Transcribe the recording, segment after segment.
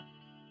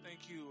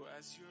thank you.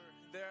 As you're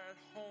there at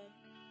home,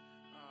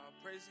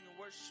 praising and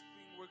worshiping,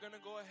 we're going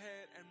to go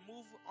ahead and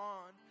move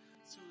on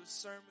to the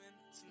sermon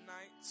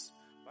tonight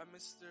by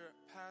Mr.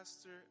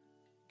 Pastor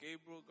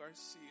Gabriel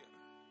Garcia.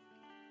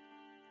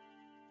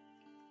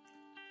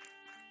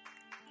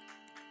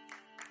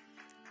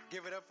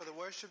 Give it up for the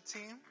worship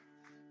team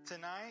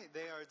tonight.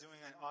 They are doing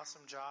an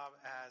awesome job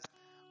as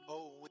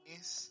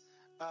always.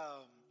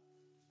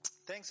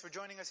 Thanks for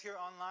joining us here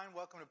online.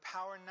 Welcome to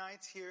Power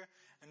Nights here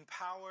in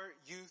Power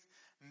Youth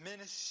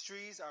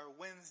Ministries, our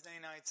Wednesday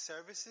night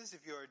services.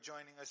 If you are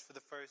joining us for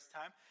the first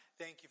time,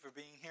 thank you for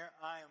being here.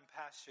 I am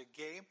Pastor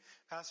Gabe,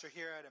 pastor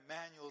here at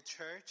Emmanuel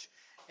Church,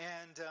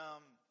 and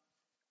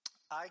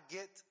I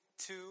get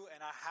to,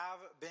 and I have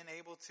been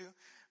able to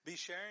be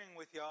sharing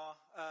with y'all,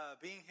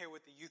 being here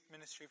with the youth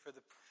ministry for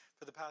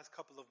the past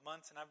couple of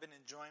months, and I've been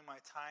enjoying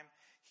my time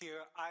here.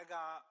 I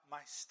got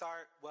my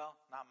start, well,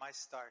 not my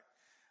start.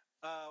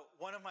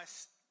 One of my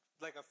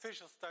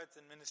official starts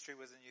in ministry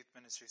was in youth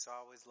ministry, so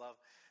I always love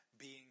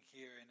being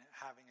here and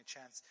having a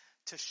chance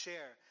to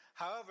share.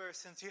 However,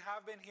 since you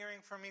have been hearing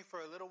from me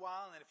for a little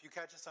while, and if you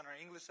catch us on our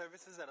English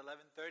services at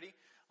 11:30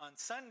 on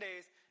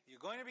Sundays,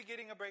 you're going to be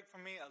getting a break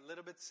from me a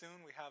little bit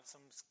soon. We have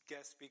some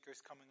guest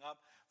speakers coming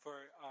up for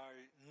our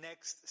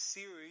next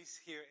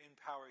series here in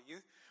Power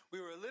Youth.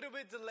 We were a little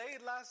bit delayed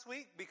last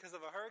week because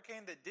of a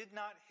hurricane that did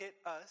not hit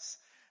us.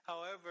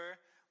 However,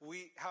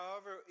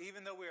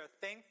 even though we are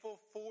thankful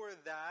for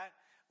that,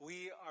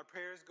 our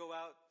prayers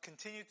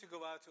continue to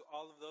go out to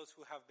all of those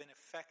who have been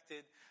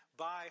affected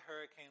by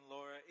Hurricane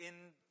Laura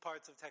in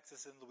parts of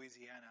Texas and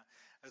Louisiana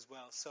as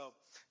well. So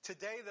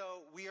today,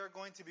 though, we are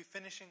going to be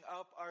finishing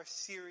up our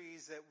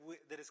series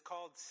that is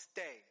called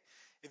Stay.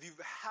 If you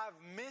have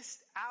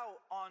missed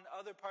out on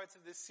other parts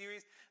of this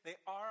series, they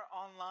are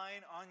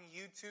online on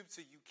YouTube,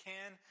 so you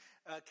can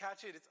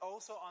catch it. It's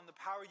also on the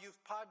Power Youth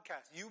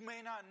podcast. You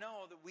may not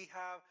know that we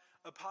have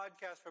a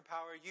podcast for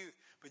Power Youth,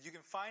 but you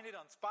can find it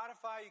on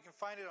Spotify, you can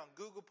find it on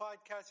Google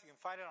Podcasts, you can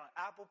find it on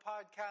Apple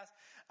Podcasts,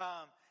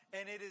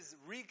 and it is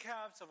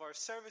recaps of our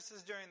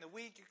services during the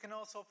week. You can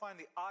also find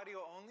the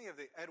audio only of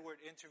the Edward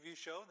interview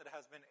show that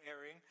has been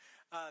airing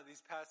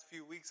these past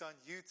few weeks on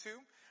YouTube,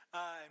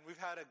 and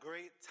we've had a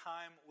great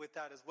time with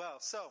that as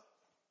well. So,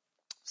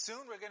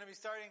 soon we're going to be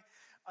starting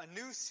a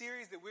new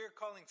series that we're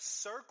calling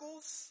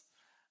Circles,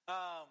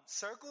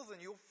 and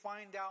you'll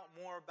find out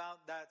more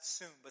about that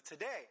soon. But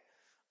today,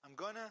 I'm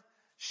going to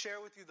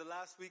share with you the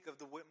last week of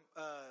the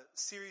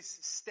series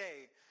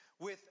Stay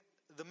with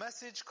the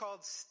message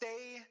called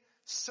Stay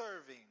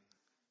Serving.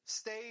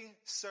 Stay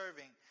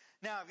Serving.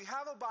 Now, if you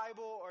have a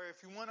Bible or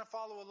if you want to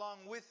follow along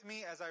with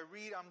me as I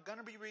read, I'm going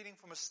to be reading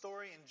from a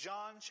story in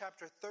John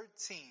chapter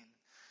 13.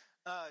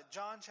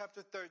 John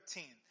chapter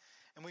 13.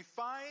 And we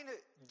find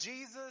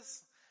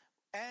Jesus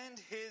and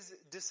his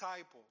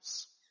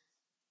disciples.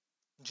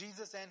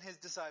 Jesus and his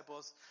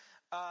disciples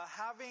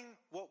having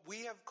what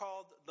we have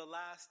called the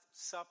Last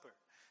Supper.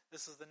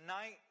 This was the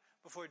night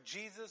before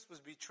Jesus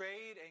was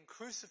betrayed and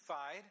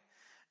crucified,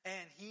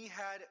 and he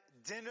had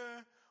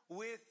dinner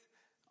with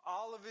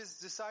all of his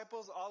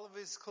disciples, all of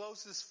his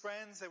closest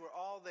friends. They were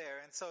all there.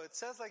 And so it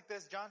says like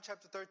this, John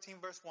chapter 13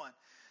 verse 1.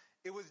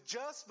 It was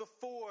just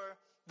before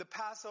the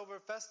Passover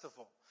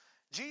festival.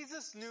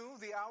 Jesus knew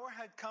the hour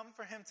had come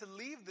for him to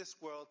leave this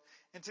world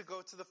and to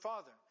go to the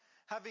Father.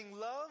 Having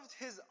loved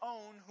his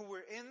own who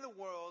were in the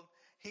world,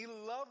 he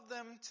loved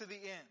them to the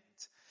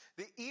end.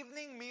 The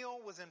evening meal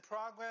was in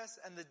progress,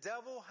 and the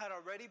devil had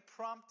already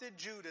prompted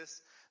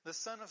Judas, the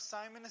son of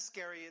Simon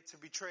Iscariot, to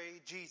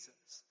betray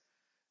Jesus.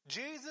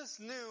 Jesus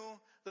knew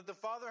that the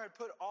Father had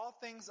put all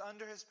things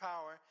under his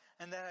power,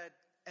 and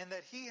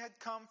that he had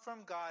come from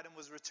God and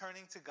was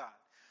returning to God.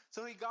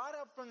 So he got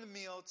up from the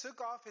meal,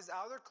 took off his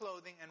outer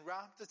clothing, and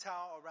wrapped a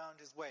towel around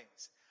his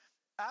waist.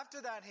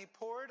 After that, he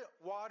poured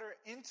water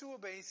into a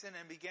basin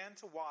and began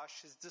to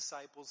wash his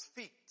disciples'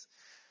 feet,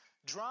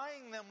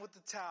 drying them with the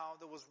towel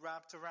that was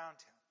wrapped around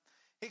him.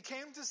 He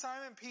came to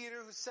Simon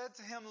Peter, who said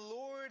to him,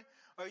 "Lord,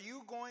 are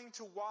you going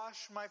to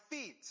wash my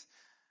feet?"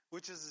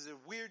 Which is a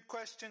weird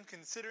question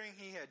considering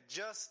he had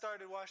just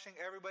started washing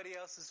everybody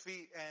else's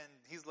feet, and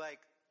he's like,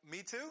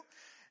 "Me too?"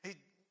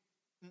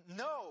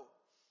 No.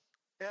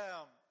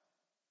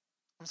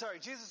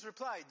 Jesus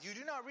replied, "You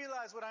do not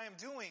realize what I am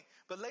doing,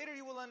 but later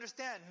you will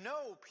understand."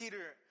 "No,"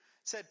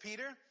 said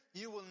Peter,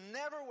 "you will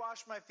never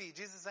wash my feet."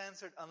 Jesus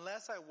answered,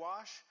 "Unless I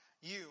wash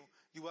you,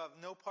 you will have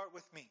no part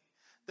with me."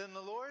 Then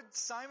the Lord,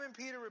 Simon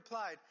Peter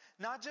replied,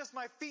 "Not just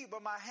my feet,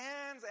 but my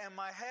hands and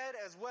my head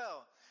as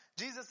well."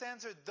 Jesus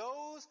answered,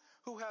 "Those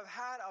who have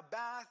had a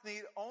bath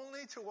need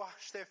only to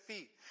wash their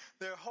feet.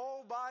 Their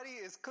whole body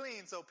is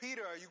clean." So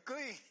Peter, are you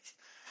clean?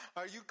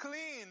 Are you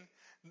clean?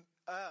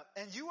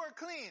 And you are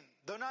clean,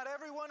 though not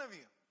every one of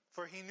you.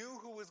 For he knew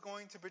who was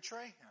going to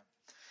betray him.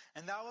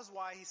 And that was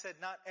why he said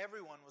not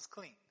everyone was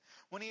clean.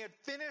 When he had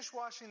finished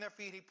washing their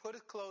feet, he put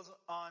his clothes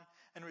on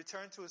and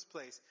returned to his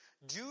place.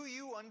 "Do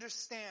you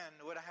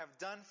understand what I have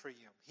done for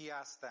you?" he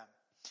asked them.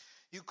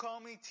 "You call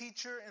me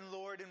teacher and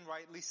Lord, and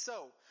rightly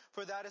so,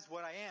 for that is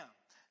what I am.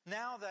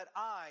 Now that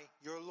I,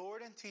 your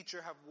Lord and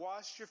teacher, have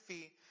washed your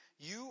feet,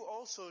 you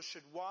also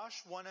should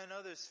wash one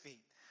another's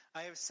feet.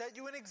 I have set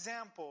you an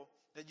example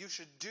that you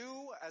should do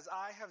as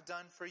I have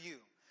done for you.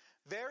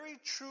 Very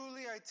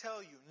truly I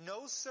tell you,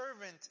 no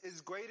servant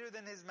is greater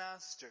than his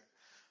master,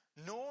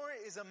 nor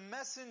is a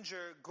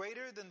messenger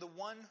greater than the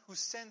one who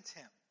sent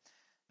him.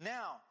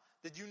 Now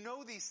that you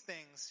know these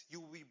things,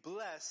 you will be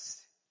blessed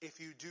if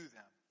you do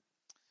them.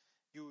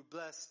 You will be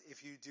blessed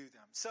if you do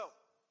them. So,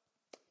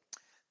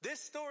 this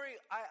story,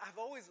 I've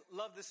always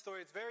loved this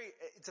story.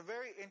 It's a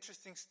very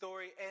interesting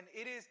story, and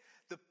it is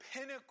the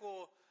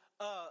pinnacle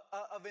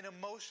of an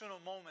emotional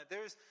moment.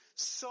 There's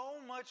so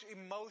much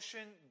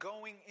emotion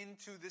going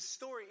into this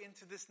story,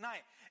 into this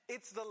night.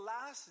 It's the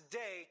last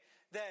day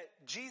that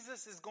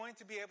Jesus is going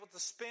to be able to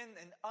spend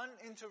an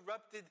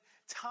uninterrupted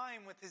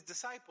time with his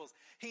disciples.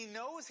 He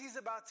knows he's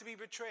about to be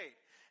betrayed.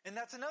 And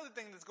that's another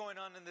thing that's going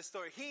on in this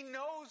story. He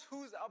knows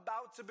who's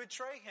about to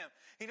betray him.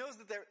 He knows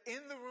that they're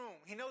in the room.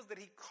 He knows that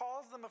he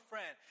calls them a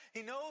friend.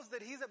 He knows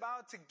that he's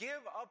about to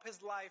give up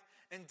his life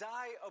and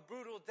die a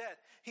brutal death.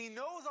 He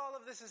knows all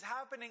of this is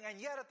happening, and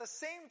yet at the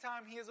same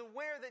time, he is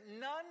aware that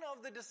none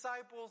of the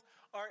disciples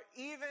are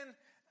even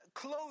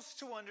close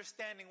to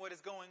understanding what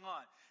is going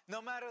on.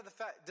 No matter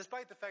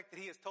despite the fact that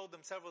he has told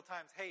them several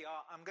times, hey,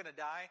 I'm going to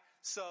die,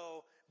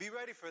 so be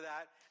ready for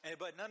that.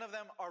 But none of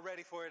them are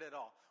ready for it at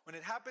all. When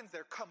it happens,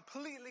 they're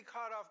completely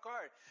caught off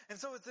guard. And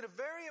so it's a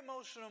very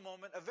emotional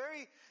moment, a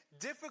very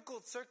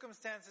difficult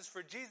circumstances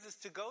for Jesus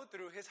to go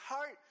through. His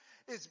heart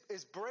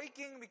is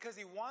breaking because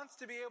he wants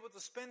to be able to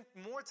spend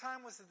more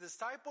time with his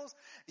disciples.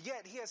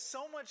 Yet he has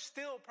so much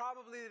still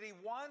probably that he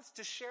wants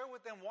to share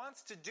with them,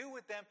 wants to do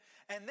with them.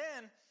 And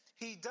then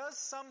he does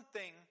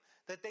something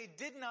that they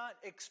did not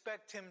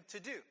expect him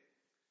to do.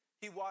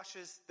 He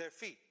washes their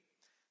feet.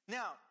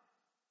 Now,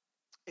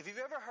 if you've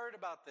ever heard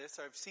about this,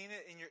 or have seen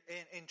it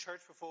in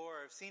church before,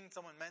 or have seen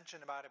someone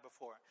mention about it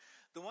before,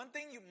 the one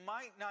thing you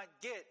might not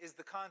get is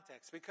the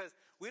context, because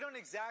we don't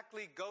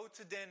exactly go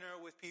to dinner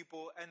with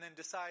people and then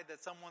decide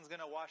that someone's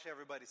going to wash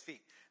everybody's feet.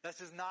 That's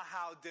just not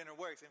how dinner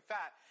works. In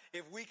fact,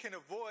 if we can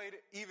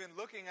avoid even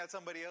looking at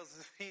somebody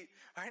else's feet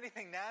or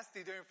anything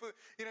nasty during food,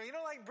 you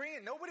don't like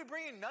nobody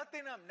bringing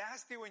nothing up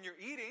nasty when you're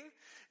eating.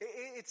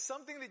 It's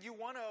something that you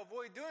want to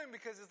avoid doing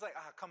because it's like,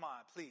 come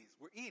on, please,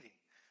 we're eating.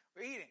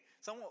 We're eating.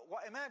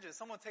 Imagine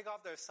someone take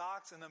off their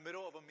socks in the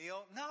middle of a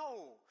meal.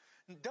 No,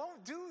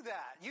 don't do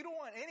that. You don't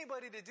want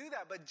anybody to do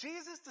that. But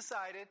Jesus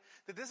decided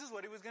that this is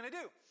what he was going to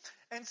do.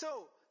 And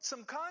so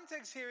some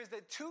context here is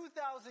that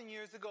 2,000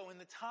 years ago, in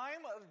the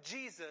time of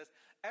Jesus,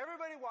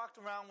 everybody walked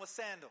around with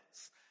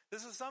sandals.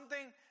 This was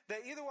something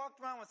that either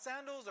walked around with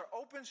sandals or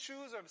open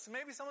shoes, or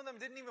maybe some of them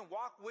didn't even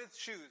walk with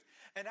shoes.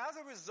 And as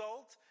a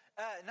result,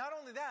 not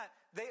only that,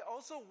 they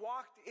also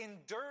walked in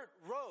dirt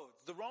roads.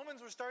 The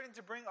Romans were starting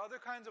to bring other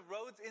kinds of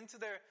roads into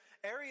their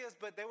areas,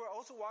 but they were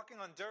also walking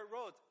on dirt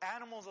roads.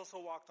 Animals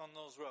also walked on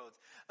those roads.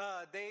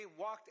 They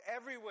walked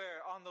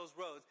everywhere on those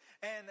roads.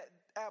 And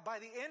by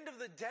the end of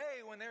the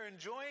day, when they're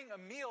enjoying a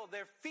meal,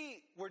 their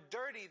feet were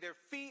dirty. Their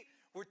feet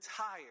were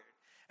tired.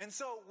 And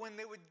so when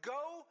they would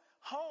go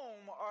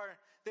home, or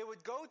they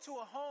would go to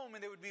a home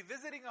and they would be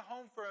visiting a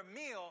home for a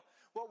meal,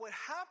 what would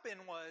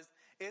happen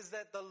is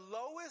that the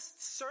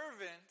lowest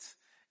servant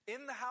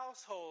in the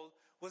household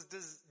was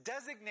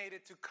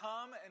designated to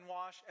come and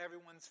wash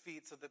everyone's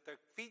feet so that their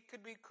feet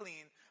could be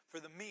clean for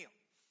the meal.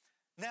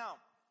 Now,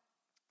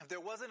 if there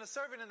wasn't a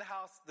servant in the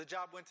house, the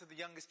job went to the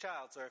youngest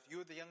child. So if you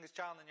were the youngest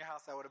child in your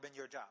house, that would have been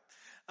your job.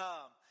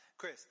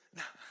 Chris.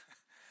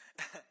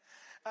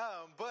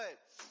 But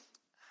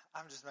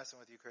I'm just messing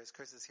with you, Chris.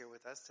 Chris is here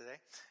with us today,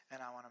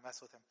 and I want to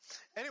mess with him.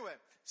 Anyway,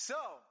 so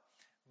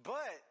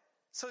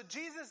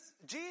Jesus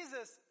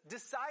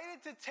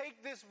decided to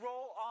take this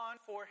role on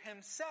for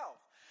himself.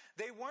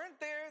 They weren't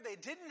there. They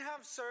didn't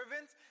have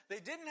servants. They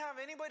didn't have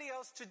anybody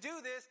else to do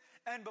this.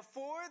 And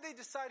before they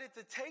decided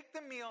to take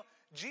the meal,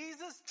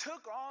 Jesus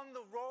took on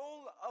the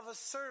role of a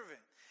servant.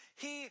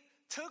 He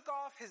took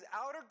off his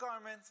outer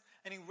garments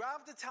and he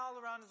wrapped a towel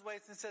around his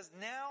waist and says,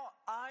 now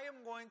I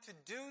am going to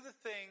do the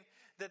thing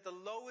that the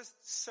lowest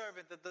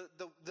servant, that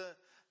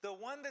the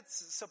one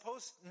that's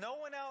no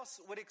one else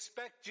would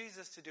expect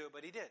Jesus to do,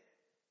 but he did.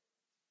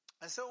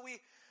 And so we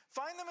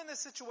find them in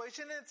this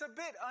situation, and it's a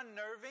bit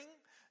unnerving.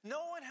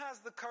 No one has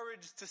the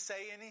courage to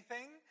say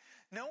anything.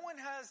 No one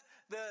has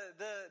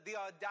the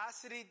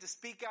audacity to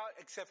speak out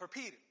except for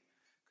Peter.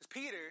 Because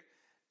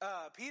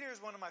Peter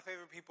is one of my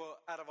favorite people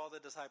out of all the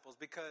disciples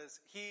because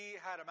he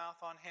had a mouth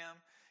on him.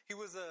 He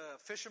was a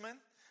fisherman,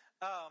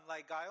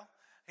 like Guile.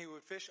 He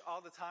would fish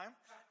all the time.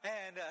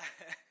 And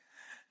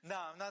no,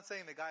 I'm not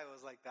saying the guy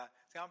was like that.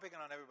 See, I'm picking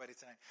on everybody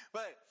tonight.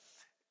 But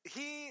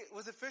he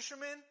was a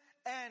fisherman,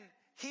 and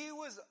he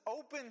was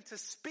open to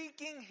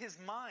speaking his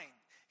mind.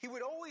 He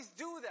would always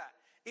do that.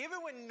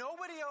 Even when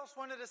nobody else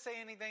wanted to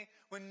say anything,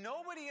 when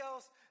nobody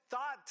else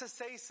thought to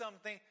say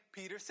something,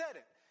 Peter said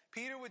it.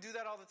 Peter would do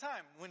that all the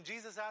time. When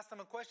Jesus asked him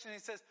a question, he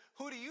says,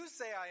 who do you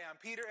say I am?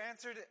 Peter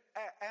answered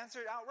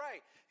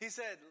outright. He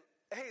said,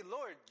 hey,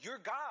 Lord, you're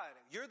God.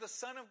 You're the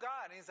Son of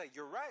God. And he's like,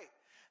 you're right.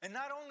 And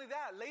not only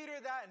that, later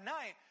that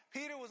night,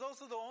 Peter was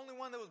also the only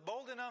one that was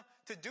bold enough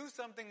to do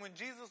something when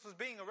Jesus was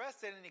being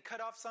arrested and he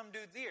cut off some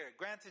dude's ear.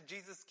 Granted,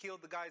 Jesus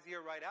killed the guy's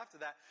ear right after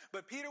that,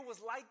 but Peter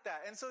was like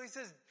that. And so he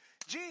says,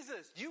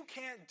 Jesus, you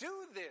can't do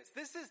this.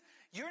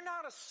 You're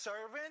not a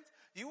servant.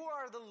 You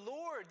are the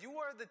Lord. You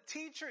are the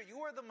teacher.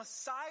 You are the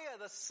Messiah,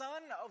 the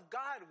Son of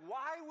God.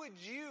 Why would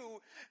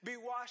you be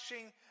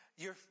washing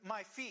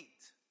my feet?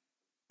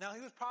 Now,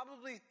 he was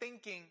probably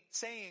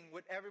saying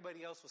what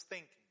everybody else was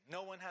thinking.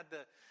 No one had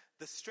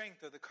the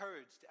strength or the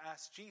courage to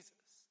ask Jesus.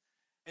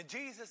 And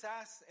Jesus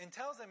asks and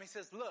tells him, he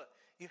says, look,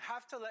 you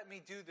have to let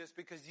me do this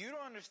because you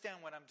don't understand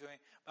what I'm doing,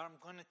 but I'm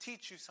going to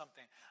teach you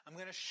something. I'm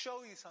going to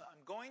show you something.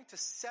 I'm going to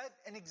set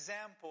an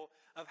example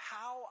of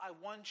how I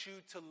want you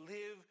to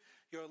live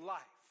your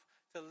life,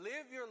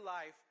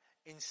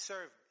 in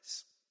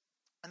service.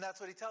 And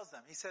that's what he tells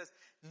them. He says,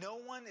 no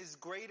one is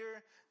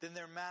greater than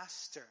their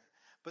master.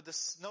 But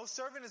no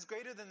servant is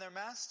greater than their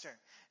master.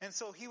 And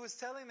so he was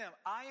telling them,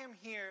 I am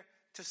here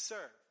to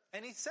serve.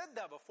 And he said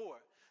that before.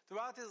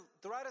 Throughout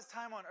his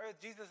time on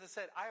earth, Jesus has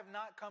said, I have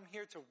not come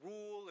here to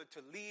rule or to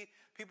lead.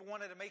 People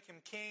wanted to make him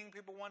king.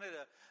 People wanted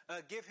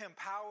to give him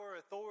power,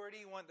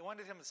 authority,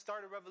 wanted him to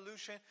start a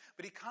revolution.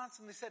 But he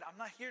constantly said, I'm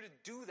not here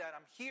to do that.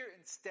 I'm here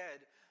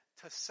instead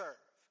to serve.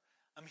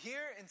 I'm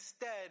here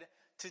instead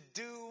to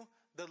do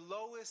the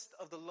lowest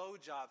of the low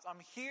jobs.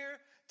 I'm here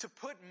to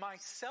put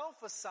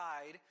myself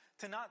aside,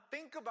 to not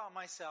think about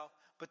myself,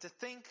 but to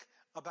think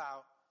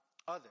about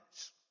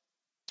others.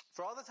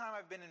 For all the time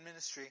I've been in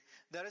ministry,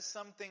 that is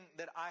something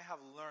that I have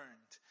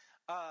learned.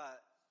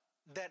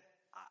 That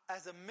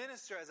as a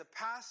minister, as a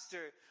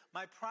pastor,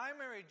 my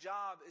primary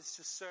job is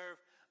to serve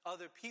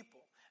other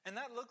people. And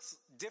that looks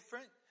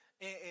different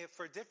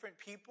for different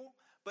people,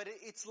 but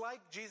it's like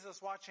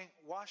Jesus washing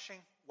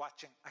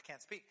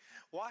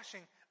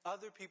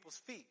other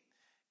people's feet.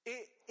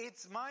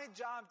 It's my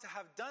job to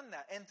have done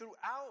that. And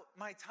throughout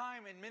my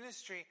time in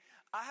ministry,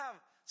 I have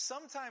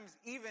sometimes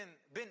even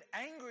been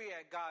angry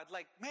at God.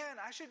 Like, man,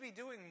 I should be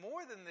doing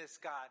more than this,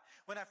 God.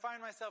 When I find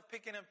myself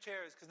picking up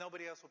chairs because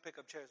nobody else will pick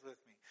up chairs with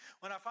me.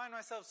 When I find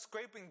myself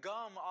scraping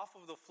gum off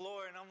of the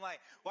floor and I'm like,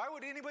 why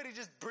would anybody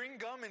just bring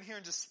gum in here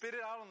and just spit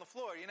it out on the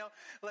floor? You know,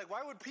 like,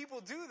 why would people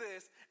do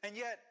this? And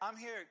yet I'm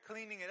here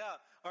cleaning it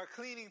up, or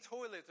cleaning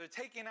toilets, or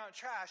taking out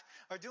trash,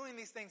 or doing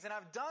these things. And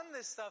I've done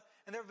this stuff.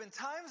 And there have been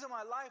times in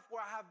my life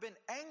where I have been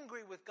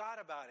angry with God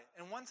about it.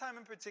 And one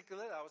time in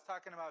particular, I was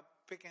talking about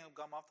picking up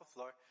gum off the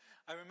floor.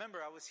 I remember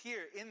I was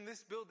here in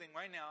this building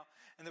right now,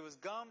 and there was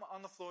gum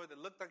on the floor that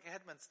looked like it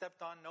had been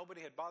stepped on.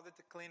 Nobody had bothered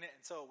to clean it,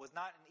 and so it was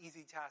not an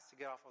easy task to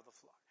get off of the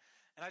floor.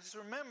 And I just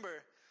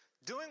remember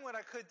doing what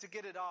I could to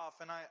get it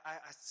off, and I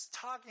was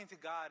talking to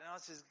God, and I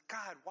was just,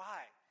 God,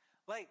 why?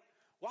 Like,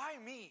 why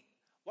me?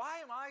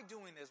 Why am I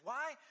doing this?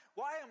 Why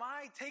am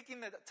I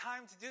taking the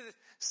time to do this?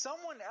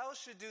 Someone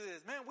else should do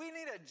this. Man, we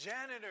need a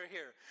janitor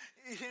here.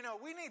 You know,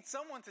 we need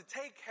someone to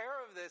take care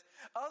of this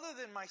other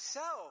than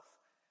myself.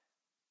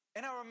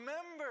 And I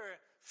remember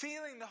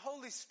feeling the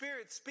Holy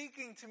Spirit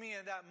speaking to me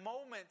in that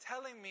moment,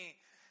 telling me,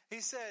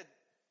 he said,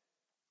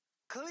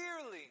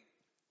 clearly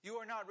you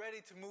are not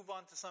ready to move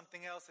on to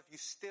something else if you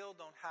still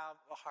don't have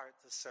a heart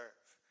to serve.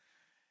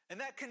 And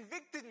that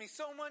convicted me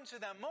so much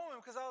at that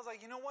moment, because I was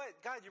like, you know what?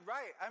 God, you're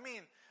right. I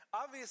mean,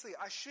 obviously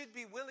I should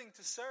be willing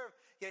to serve,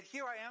 yet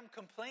here I am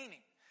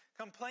complaining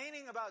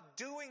about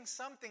doing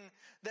something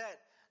that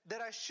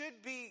I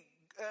should be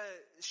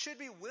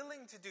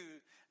willing to do.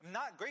 I'm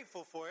not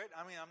grateful for it.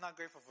 I mean, I'm not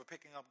grateful for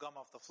picking up gum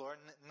off the floor.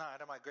 Not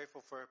am I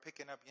grateful for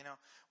picking up,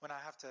 when I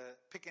have to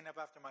picking up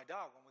after my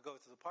dog when we go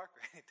to the park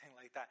or anything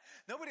like that.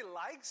 Nobody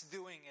likes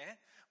doing it,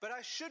 but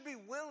I should be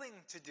willing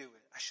to do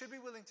it. I should be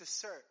willing to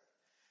serve.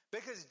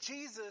 Because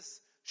Jesus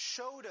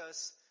showed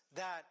us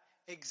that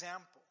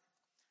example.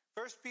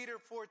 1 Peter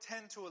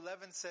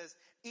 4:10-11 says,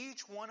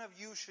 each one of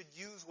you should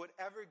use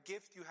whatever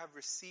gift you have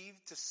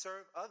received to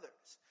serve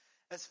others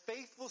as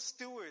faithful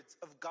stewards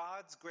of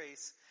God's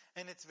grace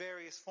in its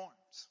various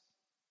forms.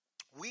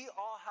 We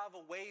all have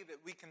a way that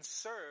we can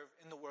serve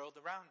in the world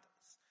around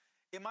us.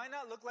 It might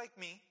not look like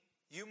me.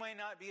 You may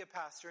not be a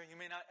pastor. You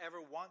may not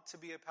ever want to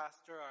be a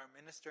pastor or a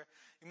minister.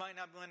 You might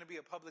not want to be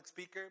a public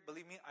speaker.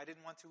 Believe me, I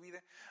didn't want to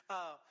either.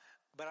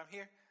 But I'm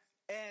here.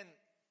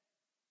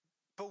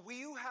 But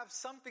you have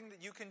something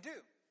that you can do.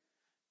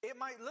 It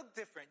might look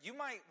different. You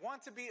might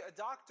want to be a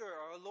doctor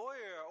or a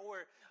lawyer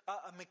or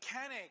a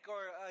mechanic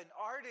or an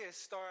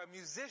artist or a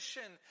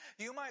musician.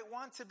 You might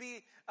want to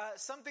be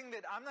something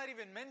that I'm not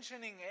even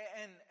mentioning,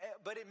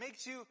 but it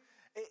makes you,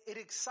 it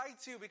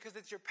excites you because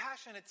it's your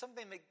passion. It's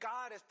something that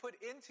God has put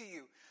into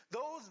you.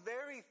 Those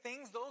very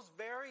things, those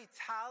very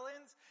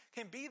talents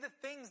can be the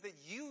things that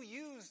you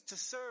use to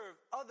serve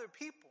other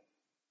people.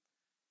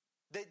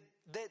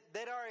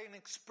 That are an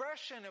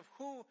expression of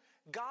who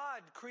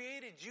God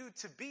created you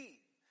to be.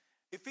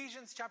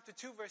 Ephesians chapter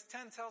 2 verse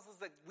 10 tells us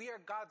that we are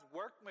God's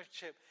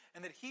workmanship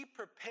and that He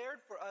prepared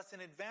for us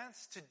in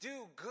advance to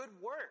do good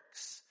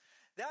works.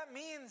 That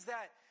means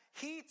that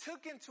He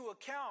took into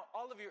account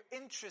all of your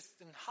interests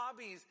and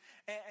hobbies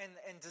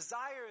and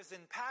desires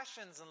and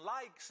passions and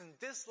likes and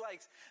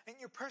dislikes and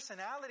your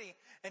personality.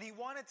 And he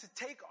wanted to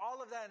take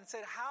all of that and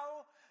said,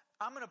 how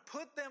I'm going to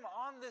put them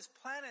on this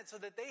planet so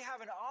that they have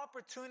an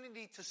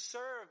opportunity to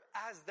serve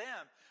as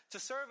them, to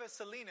serve as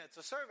Selena,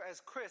 to serve as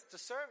Chris, to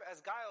serve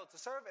as Guile, to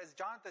serve as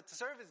Jonathan, to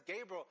serve as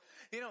Gabriel.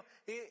 You know,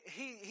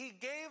 he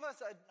gave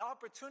us an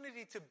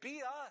opportunity to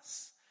be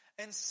us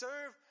and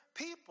serve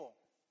people,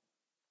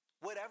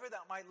 whatever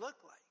that might look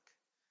like.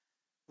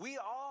 We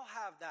all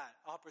have that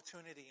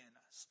opportunity in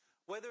us.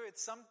 Whether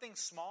it's something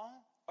small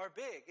or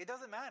big, it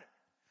doesn't matter.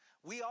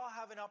 We all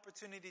have an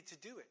opportunity to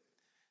do it.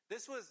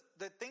 This was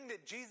the thing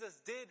that Jesus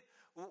did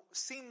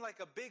seemed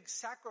like a big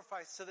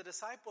sacrifice to the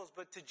disciples,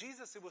 but to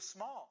Jesus it was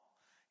small.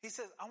 He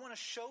says, I want to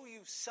show you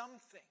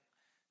something,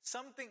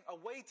 a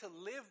way to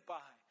live by,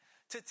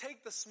 to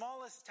take the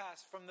smallest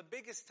task from the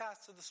biggest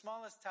task to the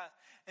smallest task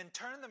and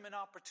turn them in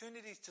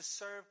opportunities to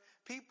serve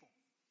people.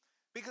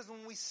 Because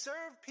when we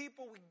serve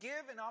people, we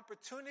give an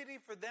opportunity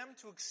for them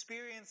to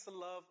experience the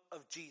love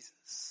of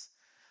Jesus.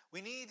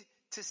 We need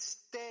to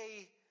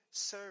stay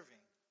serving,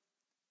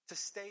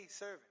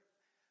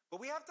 But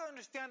we have to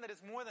understand that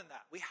it's more than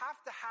that. We have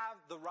to have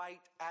the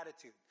right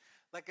attitude.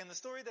 Like in the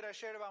story that I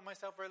shared about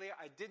myself earlier,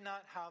 I did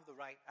not have the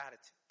right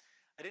attitude.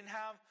 I didn't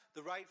have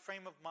the right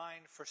frame of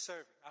mind for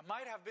serving. I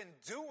might have been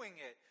doing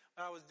it,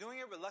 but I was doing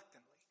it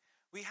reluctantly.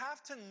 We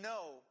have to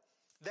know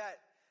that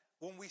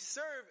when we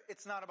serve,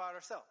 it's not about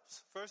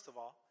ourselves. First of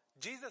all,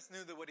 Jesus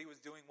knew that what he was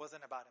doing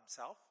wasn't about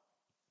himself.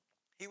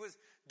 He was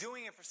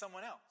doing it for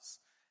someone else.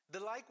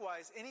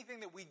 Likewise,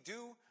 anything that we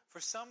do for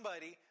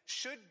somebody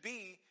should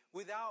be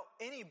without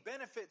any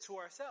benefit to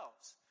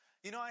ourselves.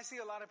 You know, I see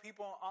a lot of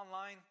people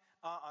online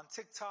on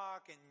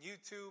TikTok and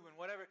YouTube and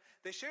whatever.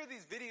 They share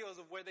these videos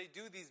of where they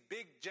do these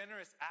big,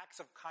 generous acts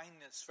of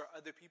kindness for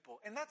other people.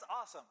 And that's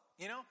awesome.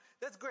 You know,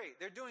 that's great.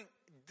 They're doing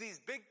these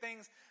big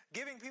things,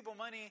 giving people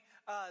money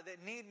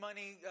that need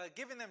money,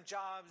 giving them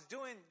jobs,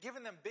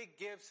 giving them big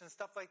gifts and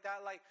stuff like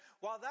that. Like,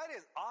 while that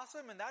is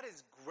awesome and that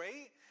is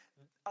great,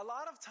 a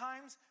lot of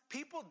times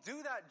people do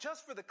that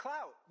just for the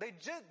clout. They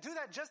just do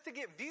that just to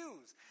get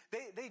views.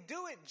 They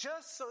do it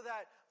just so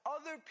that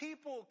other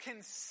people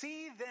can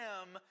see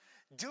them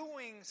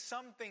doing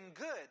something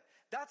good.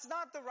 That's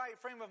not the right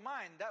frame of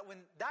mind.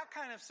 That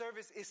kind of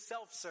service is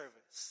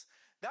self-service.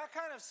 That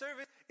kind of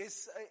service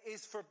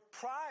is for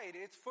pride.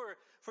 It's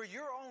for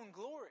your own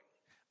glory.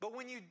 But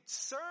when you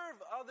serve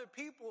other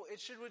people, it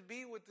should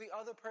be with the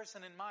other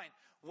person in mind.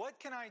 What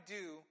can I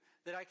do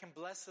that I can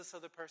bless this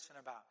other person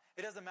about?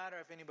 It doesn't matter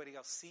if anybody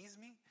else sees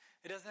me.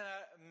 It doesn't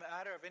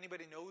matter if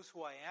anybody knows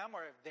who I am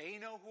or if they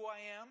know who I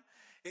am.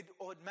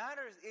 What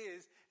matters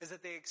is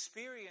that they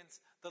experience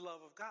the love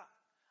of God.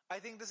 I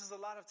think this is a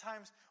lot of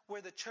times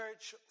where the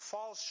church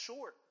falls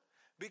short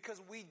because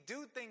we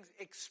do things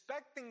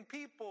expecting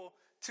people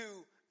to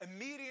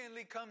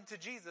immediately come to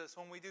Jesus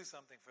when we do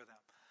something for them.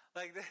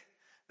 Like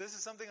this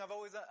is something I've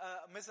always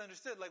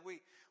misunderstood. Like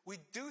we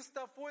do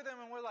stuff for them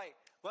and we're like,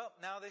 well,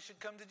 now they should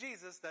come to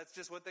Jesus. That's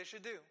just what they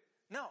should do.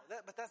 No,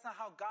 but that's not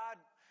how God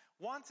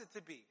wants it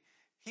to be.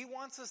 He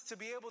wants us to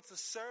be able to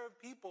serve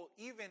people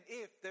even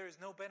if there is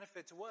no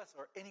benefit to us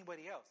or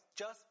anybody else,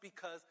 just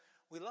because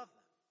we love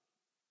them.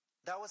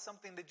 That was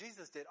something that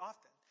Jesus did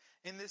often.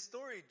 In this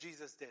story,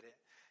 Jesus did it.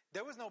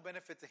 There was no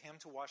benefit to him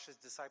to wash his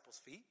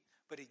disciples' feet,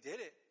 but he did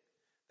it.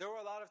 There were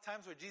a lot of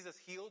times where Jesus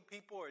healed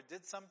people or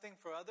did something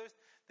for others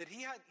that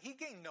he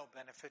gained no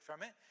benefit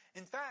from it.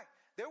 In fact,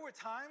 there were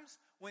times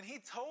when he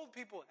told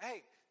people,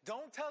 hey,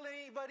 don't tell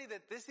anybody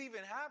that this even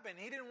happened.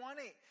 He didn't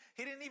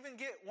even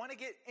want to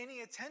get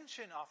any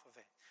attention off of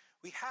it.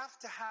 We have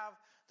to have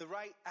the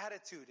right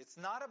attitude. It's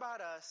not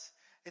about us.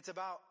 It's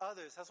about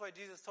others. That's why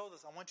Jesus told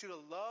us, I want you to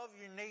love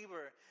your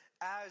neighbor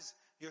as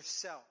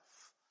yourself.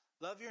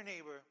 Love your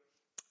neighbor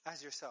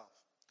as yourself.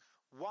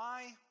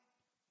 Why,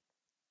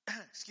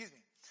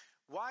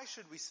 why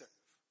should we serve?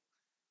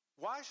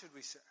 Why should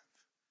we serve?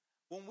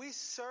 When we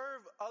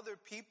serve other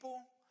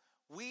people,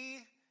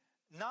 we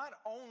not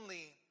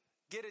only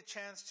get a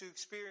chance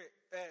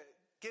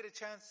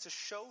to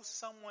show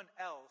someone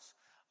else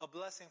a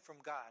blessing from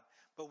God,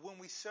 but when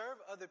we serve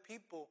other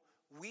people,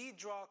 we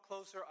draw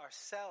closer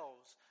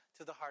ourselves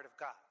to the heart of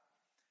God.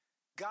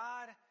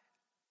 God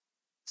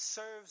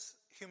serves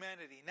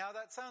humanity. Now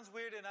that sounds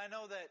weird, and I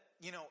know that,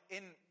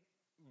 in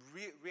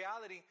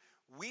reality,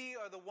 we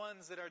are the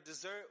ones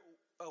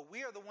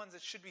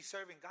that should be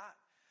serving God.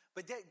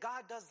 But yet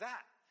God does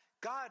that.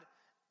 God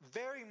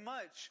very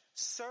much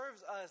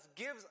serves us,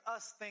 gives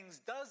us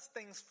things, does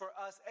things for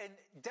us, and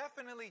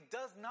definitely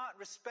does not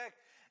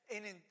respect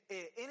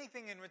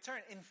anything in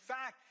return. In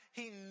fact,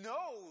 he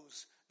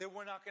knows that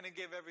we're not going to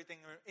give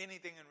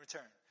anything in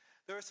return.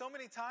 There are so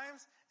many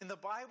times in the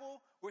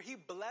Bible where he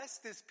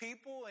blessed his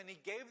people and he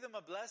gave them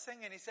a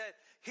blessing and he said,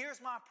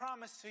 here's my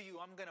promise to you.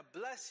 I'm going to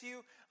bless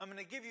you. I'm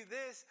going to give you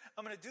this.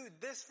 I'm going to do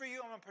this for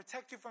you. I'm going to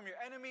protect you from your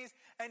enemies.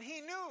 And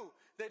he knew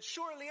that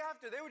shortly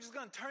after they were just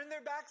going to turn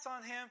their backs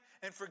on him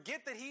and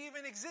forget that he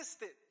even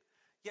existed.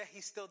 Yet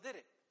he still did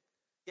it.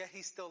 Yet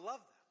he still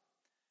loved them.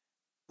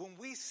 When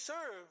we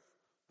serve,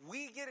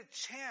 we get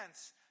a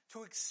chance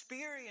to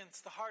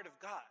experience the heart of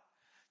God,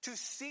 to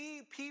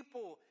see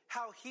people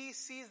how He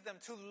sees them,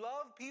 to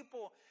love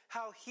people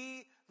how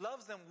He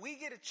loves them. We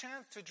get a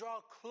chance to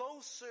draw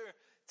closer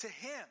to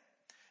Him.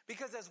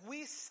 Because as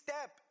we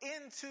step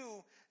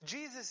into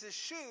Jesus'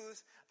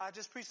 shoes, I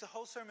just preached a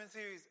whole sermon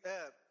series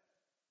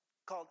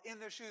called In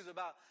Their Shoes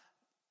about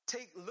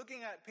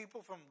looking at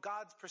people from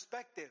God's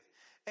perspective.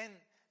 And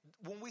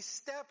when we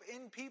step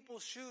in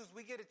people's shoes,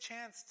 we get a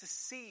chance to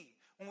see.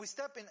 When we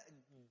step in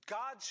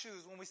God's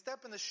shoes, when we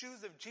step in the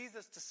shoes of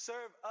Jesus to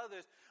serve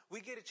others,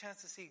 we get a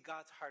chance to see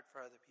God's heart for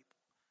other people.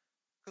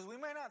 Because we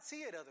might not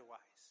see it otherwise.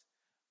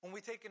 When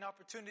we take an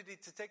opportunity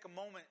to take a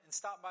moment and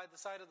stop by the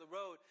side of the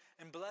road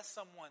and bless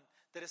someone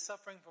that is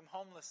suffering from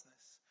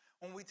homelessness.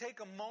 When we take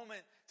a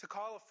moment to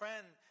call a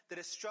friend that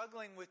is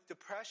struggling with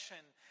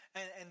depression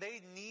and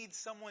they need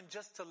someone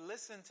just to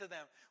listen to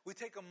them. We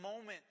take a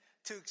moment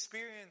to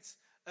experience,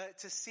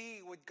 to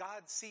see what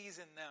God sees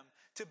in them.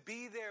 To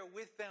be there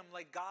with them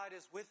like God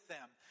is with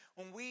them.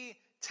 When we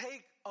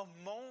take a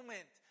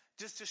moment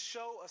just to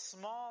show a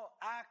small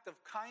act of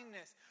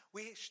kindness,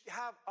 we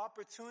have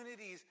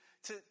opportunities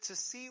to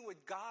see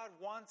what God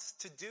wants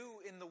to do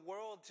in the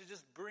world, to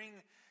just bring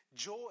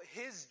joy,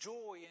 His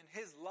joy and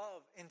His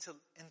love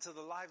into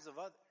the lives of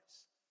others.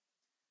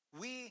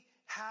 We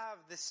have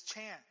this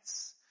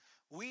chance.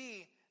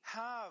 We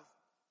have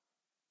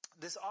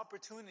this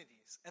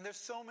opportunities. And there's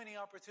so many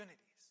opportunities.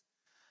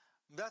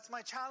 That's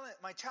my challenge.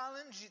 My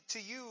challenge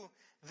to you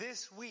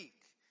this week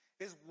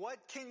is, what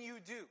can you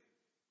do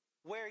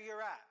where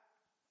you're at?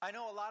 I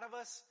know a lot of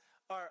us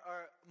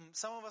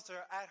some of us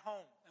are at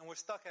home and we're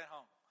stuck at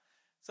home.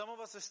 Some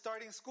of us are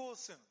starting school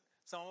soon.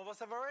 Some of us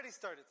have already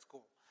started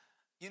school.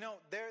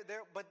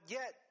 But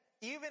yet,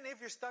 even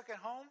if you're stuck at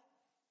home,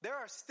 there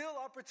are still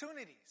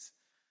opportunities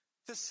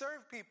to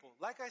serve people.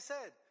 Like I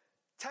said,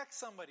 text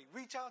somebody,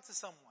 reach out to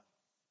someone.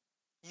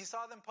 You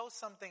saw them post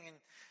something and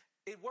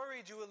it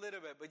worried you a little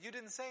bit, but you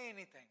didn't say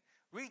anything.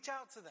 Reach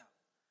out to them.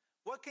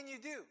 What can you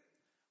do?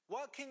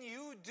 What can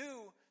you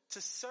do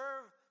to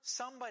serve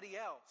somebody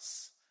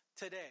else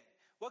today?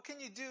 What can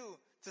you do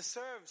to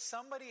serve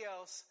somebody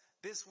else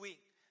this week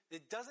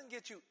that doesn't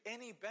get you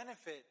any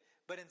benefit,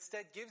 but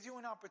instead gives you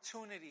an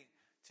opportunity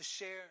to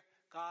share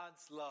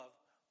God's love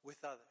with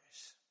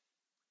others?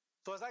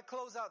 So as I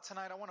close out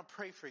tonight, I want to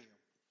pray for you.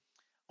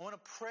 I want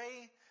to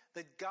pray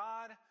that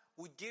God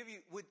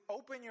would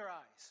open your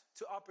eyes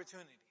to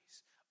opportunities.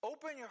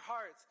 Open your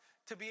hearts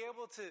to be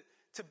able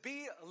to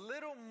be a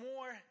little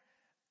more,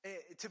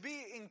 to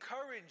be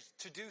encouraged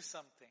to do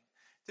something.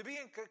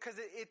 Because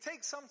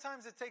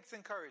sometimes it takes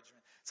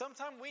encouragement.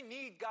 Sometimes we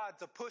need God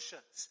to push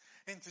us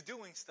into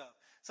doing stuff.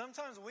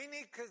 Sometimes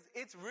because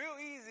it's real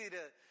easy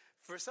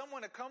for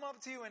someone to come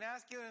up to you and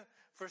ask you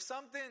for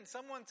something,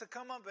 someone to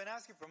come up and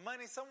ask you for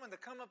money, someone to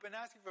come up and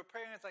ask you for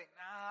prayer, and it's like,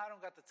 nah, I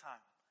don't got the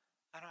time.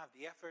 I don't have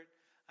the effort.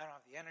 I don't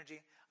have the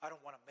energy. I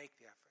don't want to make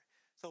the effort.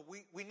 So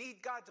we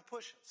need God to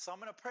push us. So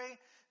I'm going to pray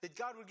that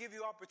God would give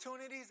you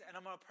opportunities, and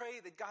I'm going to pray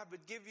that God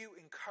would give you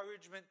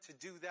encouragement to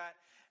do that.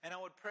 And I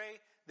would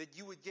pray that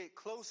you would get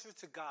closer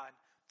to God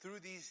through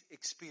these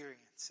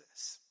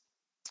experiences.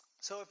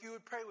 So if you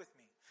would pray with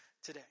me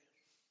today.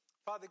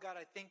 Father God,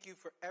 I thank you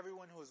for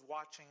everyone who is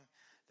watching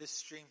this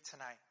stream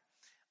tonight.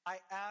 I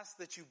ask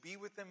that you be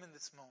with them in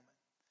this moment.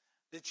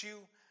 That you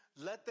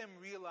let them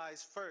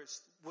realize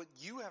first what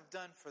you have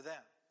done for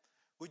them.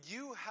 What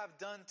you have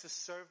done to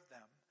serve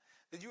them.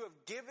 That you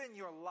have given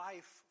your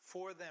life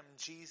for them,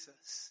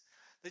 Jesus.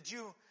 That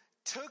you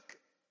took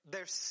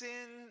their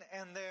sin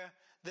and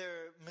their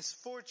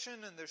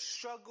misfortune and their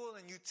struggle,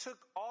 and you took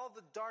all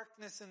the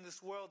darkness in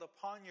this world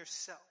upon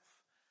yourself.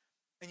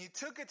 And you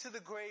took it to the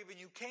grave, and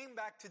you came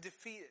back to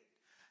defeat it,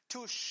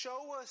 to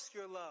show us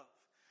your love.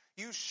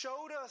 You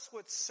showed us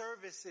what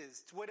service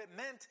is, what it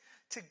meant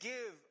to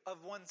give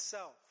of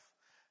oneself.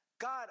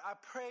 God, I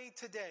pray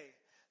today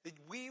that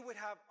we would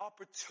have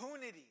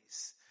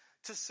opportunities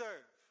to serve.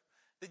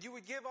 That you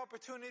would give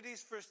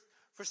opportunities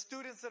for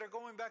students that are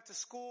going back to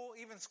school,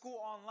 even school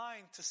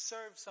online, to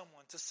serve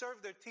someone, to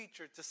serve their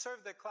teacher, to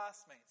serve their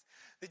classmates.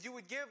 That you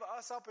would give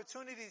us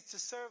opportunities to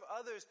serve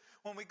others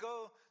when we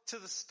go to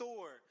the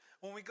store,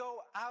 when we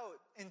go out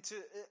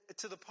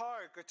to the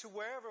park or to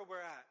wherever we're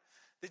at.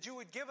 That you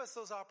would give us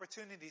those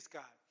opportunities,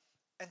 God.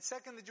 And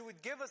second, that you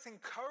would give us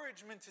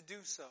encouragement to do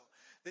so.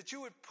 That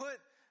you would put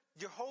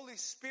your Holy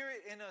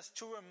Spirit in us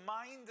to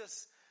remind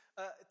us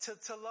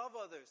to love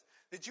others.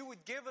 That you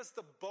would give us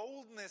the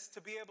boldness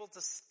to be able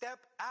to step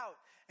out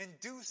and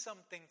do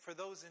something for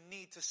those in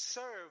need, to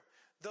serve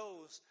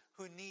those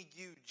who need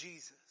you,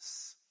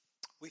 Jesus.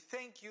 We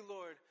thank you,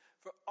 Lord,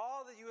 for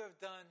all that you have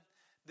done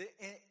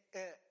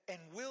and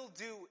will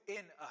do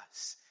in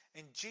us.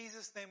 In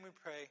Jesus' name we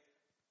pray.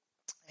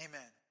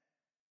 Amen.